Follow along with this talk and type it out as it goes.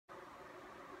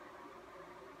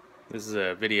This is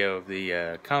a video of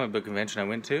the comic book convention I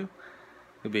went to.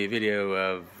 It'll be a video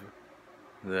of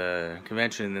the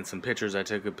convention and then some pictures I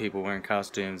took of people wearing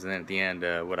costumes, and then at the end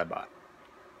what I bought.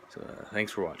 So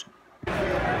thanks for watching. Green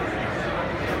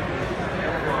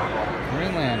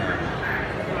Lantern.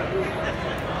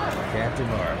 Captain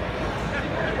Marvel.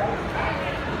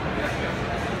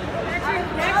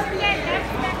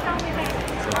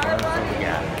 So far, that's what we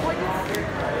got.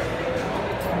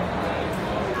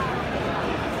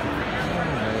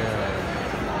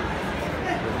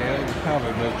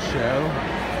 Comic book show.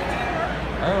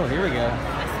 Oh, here we go.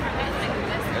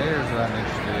 There's what I'm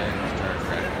interested in, Star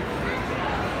Trek.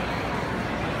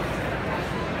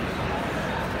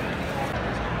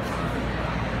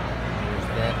 There's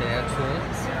that bad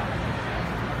twins.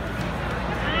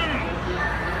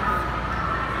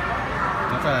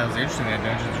 I thought that was interesting, that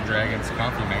Dungeons and Dragons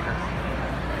coffee maker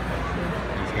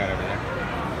he's got over there.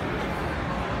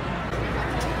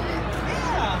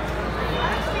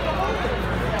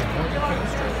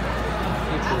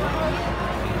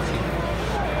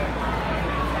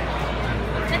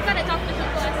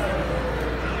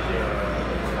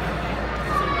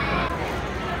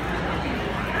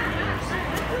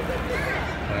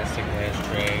 Plastic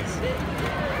ashtrays.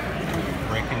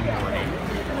 Rick and Morty.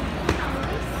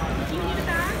 Do you need a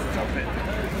bag? Stop it.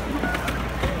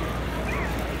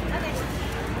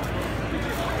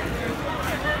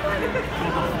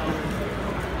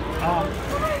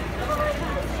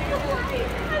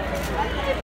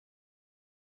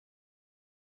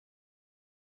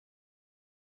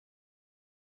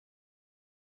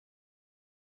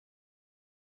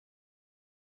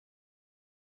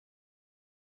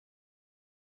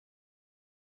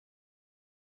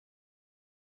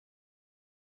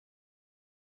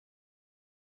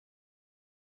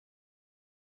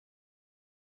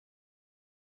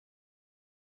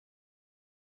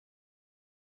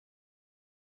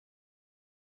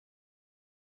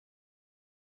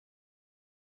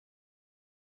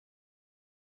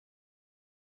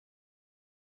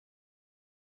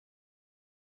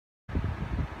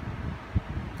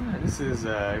 This is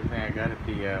everything I got at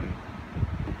the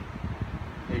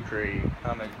Hickory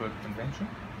Comic Book Convention.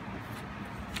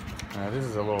 This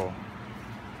is a little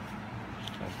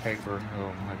paper,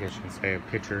 I guess you can say a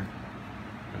picture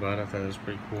I bought. I thought it was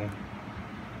pretty cool.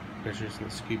 Pictures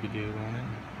with Scooby-Doo on it.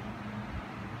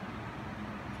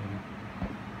 So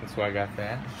that's why I got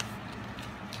that.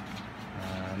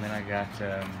 And then I got,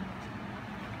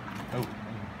 oh,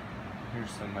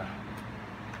 here's some,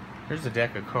 here's a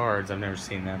deck of cards. I've never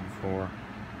seen that before.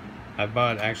 I've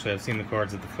seen the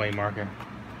cards at the flea market,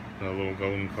 the little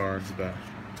golden cards, but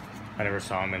I never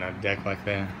saw them in a deck like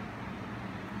that.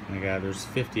 Oh my God, there's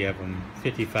 50 of them,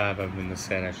 55 of them in the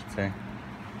set, I should say.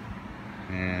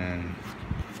 And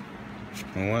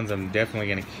the ones I'm definitely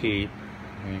gonna keep,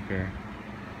 I think, are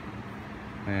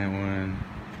that one,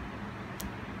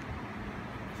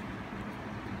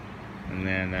 and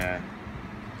then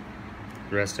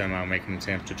the rest of them I'll make an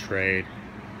attempt to trade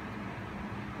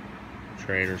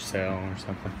or sell or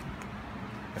something.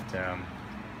 But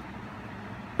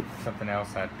something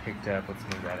else I picked up, let's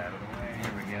move that out of the way.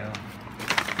 Here we go.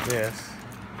 This,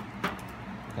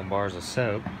 some bars of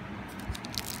soap.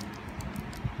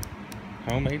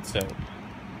 Homemade soap.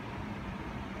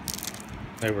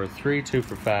 They were 3, 2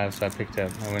 for $5, so I picked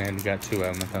up, I went in and got 2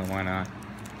 of them. I thought, why not?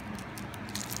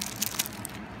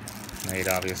 Made,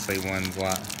 obviously, one's a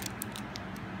lot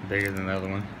bigger than the other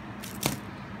one.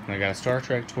 And I got a Star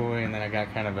Trek toy, and then I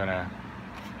got kind of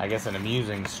I guess an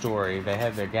amusing story.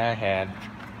 The guy had,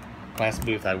 last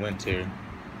booth I went to,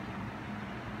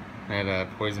 had a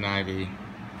Poison Ivy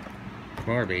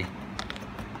Barbie,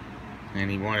 and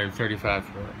he wanted $35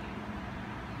 for it.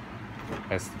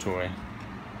 That's the toy.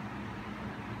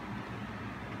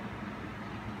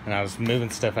 And I was moving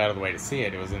stuff out of the way to see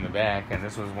it. It was in the back, and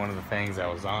this was one of the things that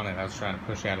was on it. I was trying to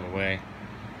push out of the way.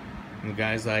 And the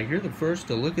guy's like, "You're the first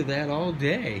to look at that all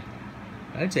day.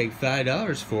 I'd take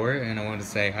 $5 for it." And I wanted to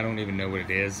say, I don't even know what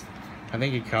it is. I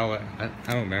think you call it, I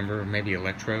don't remember, maybe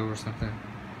Electro or something.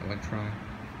 Electron.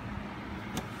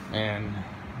 And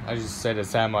I just said to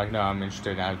Sam, like, no, I'm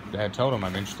interested. I told him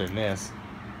I'm interested in this.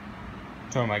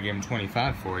 I told him I'd give him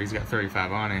 $25 for it. He's got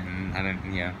 $35 on it, and I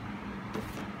didn't, I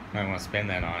might want to spend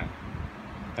that on it.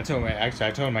 I told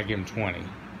him I'd give him 20.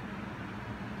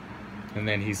 And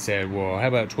then he said, well, how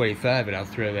about 25 and I'll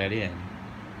throw that in.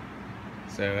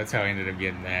 So that's how I ended up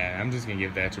getting that. I'm just going to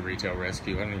give that to Retail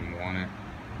Rescue. I don't even want it.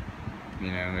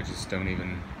 I just can't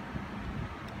even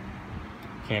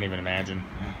imagine.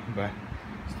 But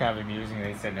it's kind of amusing.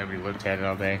 They said nobody looked at it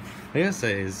all day. This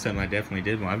is something I definitely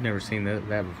did want. I've never seen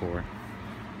that before.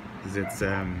 It's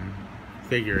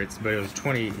figure. But it was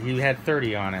 20. He had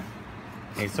 30 on it.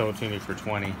 And he sold it to me for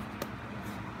 20.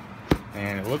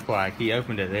 And it looked like he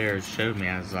opened it there and showed me.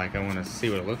 I was like, I want to see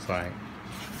what it looks like.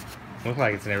 It looked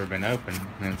like it's never been opened.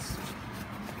 And it's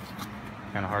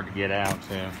kind of hard to get out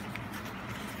too.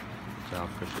 So I'll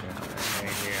push it out there.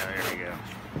 Yeah, there we go.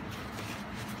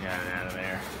 Got it out of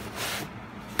there.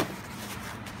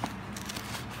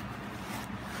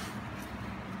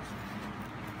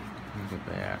 Look at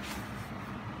that.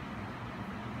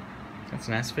 That's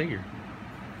a nice figure.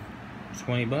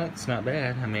 20 bucks, not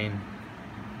bad. I mean,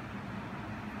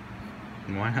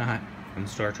 why not? I'm a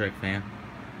Star Trek fan.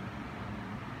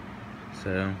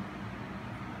 So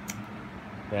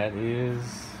that is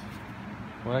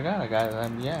what I got.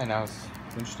 Yeah, and I was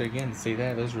interested again to see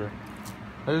that.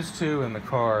 Those two and the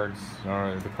cards,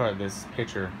 or the card, this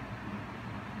picture,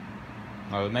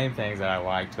 are the main things that I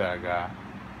liked that I got.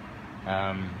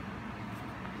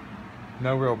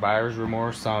 No real buyer's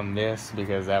remorse on this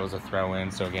because that was a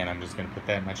throw-in. So again, I'm just going to put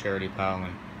that in my charity pile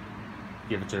and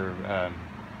give it to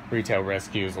Retail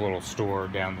Rescues, a little store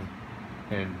down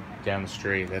the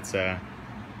street. That's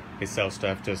they sell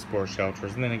stuff to sports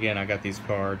shelters. And then again, I got these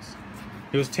cards.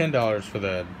 It was $10 for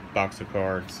the box of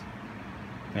cards,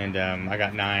 and I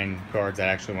got 9 cards I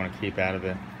actually want to keep out of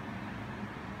it.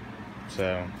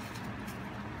 So,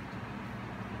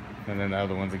 and then the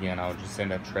other ones again, I'll just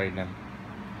end up trading them.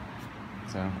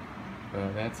 So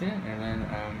that's it. And then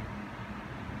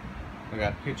I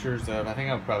got pictures of, I think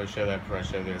I'll probably show that before I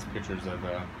show this, pictures of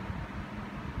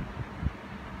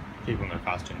people in their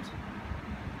costumes.